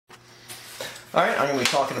Alright, I'm going to be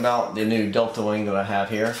talking about the new Delta Wing that I have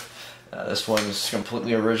here. This one is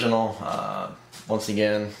completely original. Once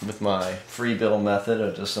again, with my free build method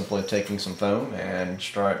of just simply taking some foam and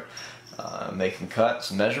start making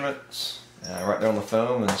cuts and measurements right there on the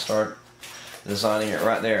foam and start designing it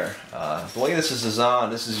right there. The way this is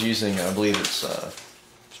designed, this is using, I believe it's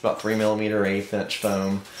about 3mm 1/8 inch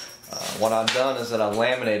foam. What I've done is that I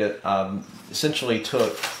laminated, essentially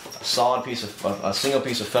took a single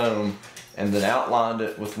piece of foam and then outlined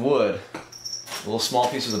it with wood, little small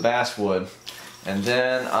pieces of basswood, and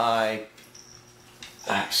then I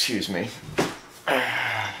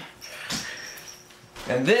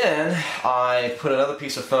put another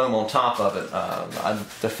piece of foam on top of it.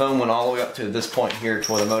 The foam went all the way up to this point here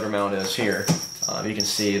to where the motor mount is here. You can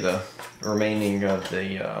see the remaining of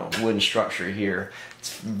the wooden structure here.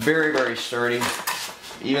 It's very, very sturdy.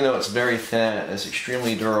 Even though it's very thin, it's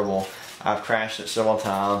extremely durable. I've crashed it several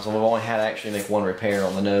times, and we've only had to actually make one repair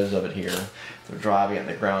on the nose of it here. They're driving it in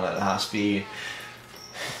the ground at a high speed.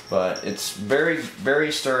 But it's very,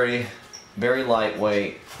 very sturdy, very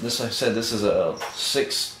lightweight. This, I said, this is a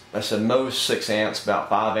most 6 amps, about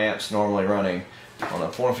 5 amps normally running on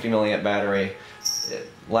a 450 milliamp battery. It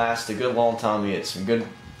lasts a good long time. You get some good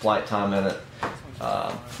flight time in it.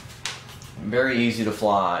 Very easy to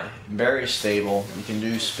fly, very stable. You can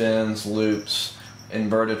do spins, loops,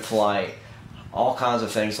 inverted flight, all kinds of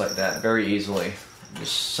things like that very easily.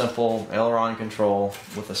 Just simple aileron control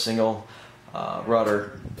with a single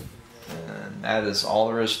rudder, and that is all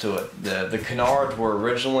there is to it. The canards were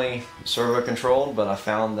originally servo controlled, but I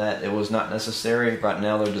found that it was not necessary. Right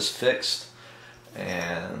now they're just fixed,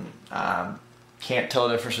 and I can't tell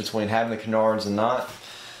the difference between having the canards and not.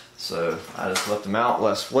 So I just left them out.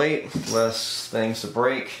 Less weight, less things to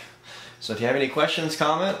break. So if you have any questions,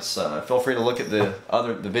 comments, feel free to look at the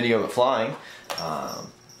video of it flying.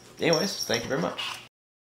 Anyways, thank you very much.